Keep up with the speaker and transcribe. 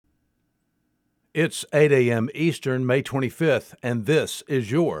It's 8 a.m. Eastern, May 25th, and this is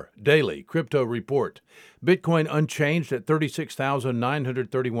your Daily Crypto Report. Bitcoin unchanged at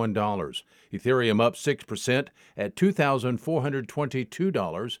 $36,931. Ethereum up 6% at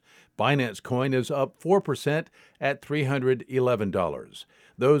 $2,422. Binance Coin is up 4% at $311.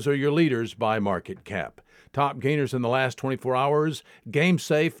 Those are your leaders by market cap. Top gainers in the last 24 hours,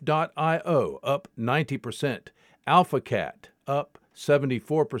 GameSafe.io up 90%, AlphaCat up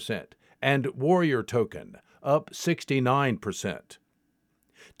 74%. and Warrior Token, up 69%.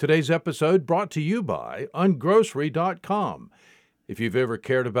 Today's episode brought to you by ungrocery.com. If you've ever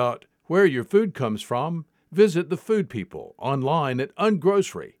cared about where your food comes from, visit the food people online at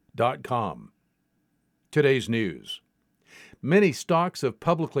ungrocery.com. Today's news. Many stocks of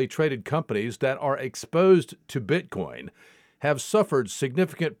publicly traded companies that are exposed to Bitcoin have suffered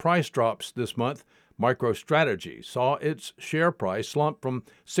significant price drops this month. MicroStrategy saw its share price slump from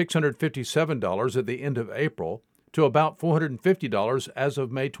 $657 at the end of April to about $450 as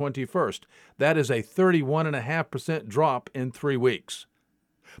of May 21st. That is a 31.5% drop in 3 weeks.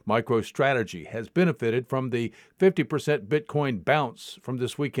 MicroStrategy has benefited from the 50% Bitcoin bounce from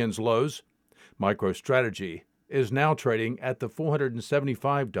this weekend's lows. MicroStrategy is now trading at the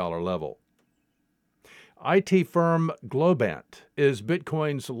 $475 level. IT firm Globant is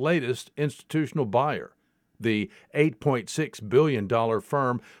Bitcoin's latest institutional buyer. The $8.6 billion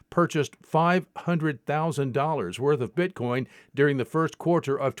firm purchased $500,000 worth of Bitcoin during the first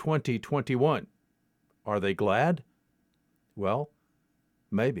quarter of 2021. Are they glad? Well,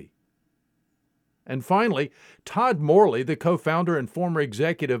 maybe. And finally, Todd Morley, the co-founder and former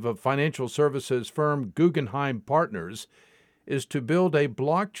executive of financial services firm Guggenheim Partners, is to build a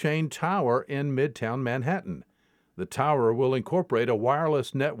blockchain tower in Midtown Manhattan. The tower will incorporate a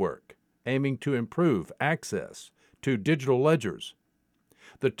wireless network, aiming to improve access to digital ledgers.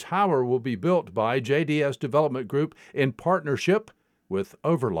 The tower will be built by JDS Development Group in partnership with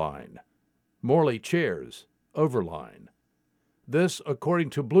Overline. Morley chairs Overline. This,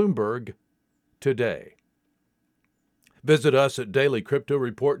 according to Bloomberg, today. Visit us at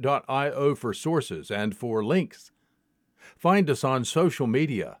dailycryptoreport.io for sources and for links. Find us on social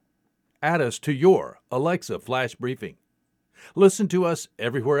media. Add us to your Alexa Flash Briefing. Listen to us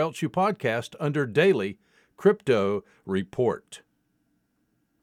everywhere else you podcast under Daily Crypto Report.